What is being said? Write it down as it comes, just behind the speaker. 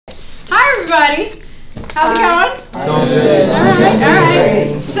everybody. How's it going? Good. All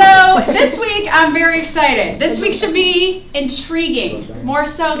right. So this week I'm very excited. This week should be intriguing, more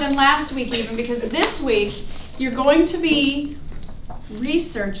so than last week even, because this week you're going to be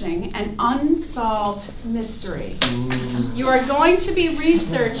researching an unsolved mystery. You are going to be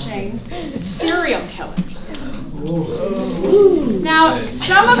researching serial killers. Now,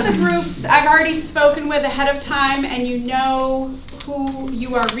 some of the groups I've already spoken with ahead of time, and you know who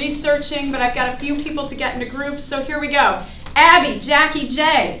you are researching, but I've got a few people to get into groups, so here we go. Abby, Jackie,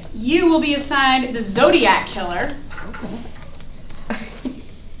 Jay, you will be assigned the Zodiac Killer.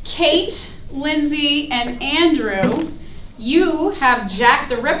 Kate, Lindsay, and Andrew, you have Jack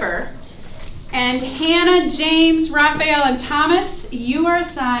the Ripper. And Hannah, James, Raphael, and Thomas, you are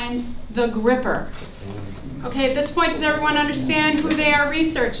assigned the Gripper. Okay, at this point, does everyone understand who they are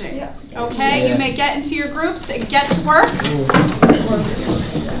researching? Yeah. Okay, you may get into your groups and get to work.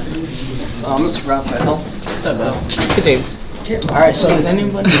 Mr. Raphael. What's up, Hey, James. Alright, so does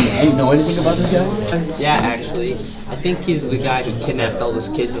anybody know anything about this guy? Yeah, actually, I think he's the guy who kidnapped all those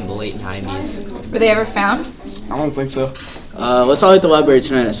kids in the late 90s. Were they ever found? I don't think so. Let's all hit the library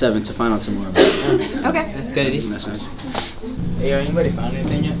tonight at 7 to find out some more about it. Okay. Good idea. That's nice. Hey, anybody found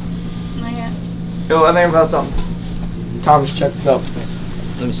anything yet? Not yet. Yo, I think about something. Thomas, check this out.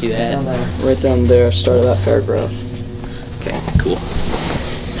 Let me see that. Right down there, start of that paragraph. Okay, cool.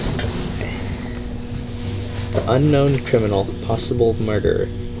 Unknown criminal, possible murderer,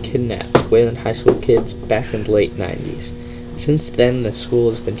 kidnapped Wayland High School kids back in the late 90s. Since then, the school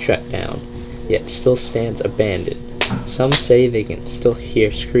has been shut down, yet still stands abandoned. Some say they can still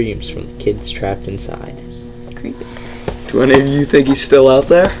hear screams from the kids trapped inside. Creepy. Do any of you think he's still out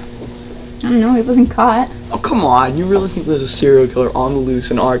there? I don't know, he wasn't caught. Oh, come on. You really think there's a serial killer on the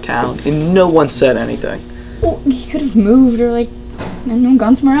loose in our town and no one said anything? Well, he could have moved or, like, I don't know,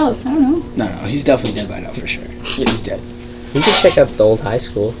 gone somewhere else. I don't know. No, he's definitely dead by now for sure. Yeah, he's dead. You could check out the old high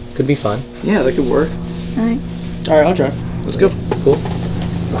school. Could be fun. Yeah, that could work. Alright. Alright, I'll try. Let's go. Cool.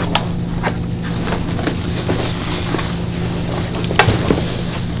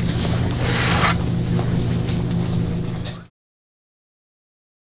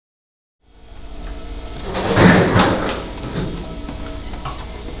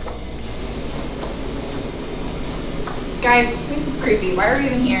 Guys, this is creepy. Why are we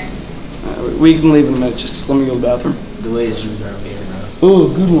even here? We can leave in a minute. Just let me go to the bathroom. The ladies' room are over here, bro. Oh,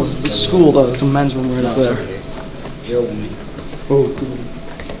 good one. It's a school, though. It's a men's room right up It's there. over here. You're over me. Oh, good one.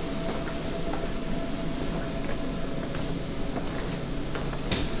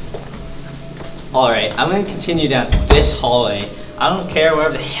 Alright, I'm going to continue down this hallway. I don't care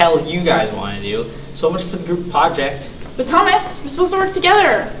whatever the hell you guys want to do. So much for the group project. But Thomas, we're supposed to work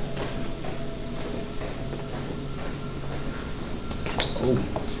together. Oh,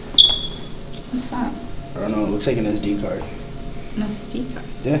 What's that? I don't know. It looks like an SD card. An SD card.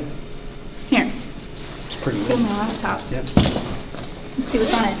 Yeah, Here, it's pretty here's good. my laptop. Yep. Let's see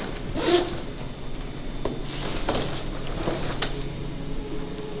what's on it.